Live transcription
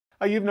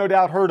You've no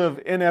doubt heard of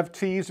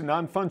NFTs,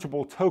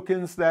 non-fungible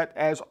tokens, that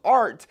as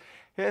art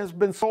has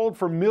been sold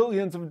for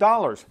millions of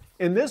dollars.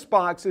 And this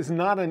box is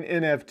not an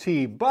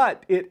NFT,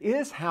 but it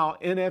is how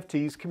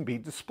NFTs can be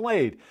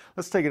displayed.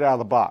 Let's take it out of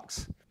the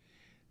box.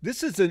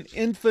 This is an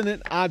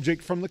infinite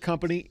object from the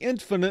company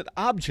Infinite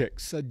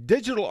Objects. A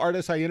digital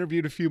artist I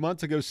interviewed a few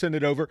months ago sent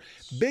it over.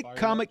 Big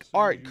Comic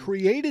Art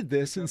created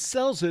this and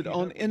sells it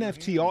on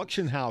NFT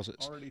auction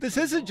houses. This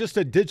isn't just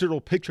a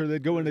digital picture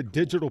that go in a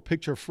digital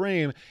picture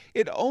frame.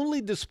 It only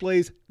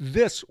displays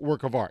this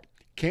work of art.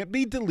 Can't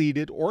be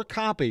deleted or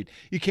copied.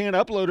 You can't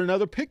upload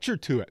another picture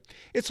to it.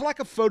 It's like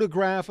a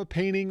photograph, a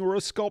painting, or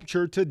a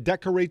sculpture to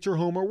decorate your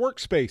home or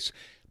workspace,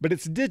 but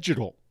it's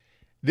digital.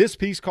 This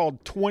piece,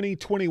 called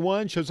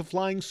 2021, shows a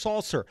flying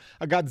saucer,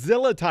 a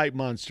Godzilla-type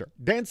monster,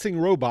 dancing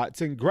robots,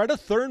 and Greta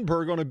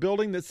Thurnberg on a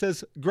building that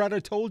says,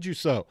 "Greta Told You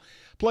So."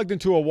 Plugged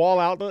into a wall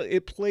outlet,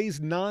 it plays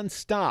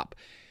non-stop.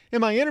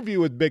 In my interview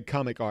with Big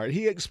Comic Art,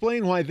 he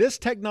explained why this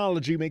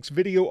technology makes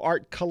video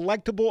art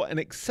collectible and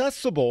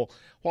accessible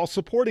while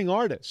supporting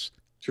artists.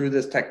 Through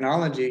this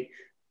technology,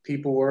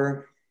 people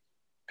were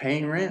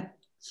paying rent,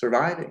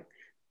 surviving,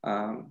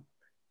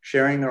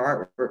 sharing their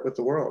artwork with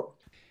the world.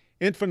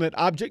 Infinite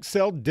Objects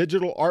sell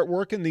digital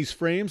artwork in these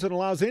frames and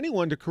allows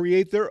anyone to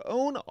create their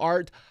own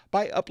art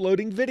by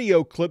uploading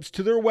video clips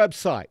to their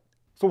website.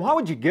 So why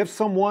would you give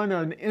someone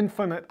an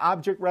infinite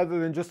object rather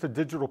than just a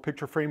digital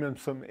picture frame and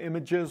some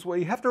images? Well,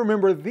 you have to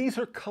remember these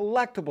are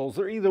collectibles.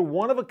 They're either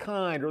one of a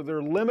kind or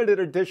they're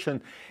limited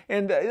edition.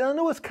 And I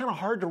know it's kind of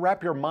hard to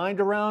wrap your mind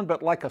around,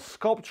 but like a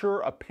sculpture,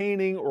 a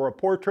painting, or a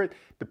portrait,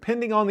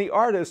 depending on the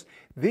artist,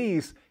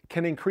 these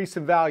can increase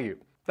in value.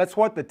 That's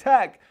What the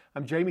Tech.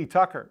 I'm Jamie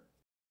Tucker.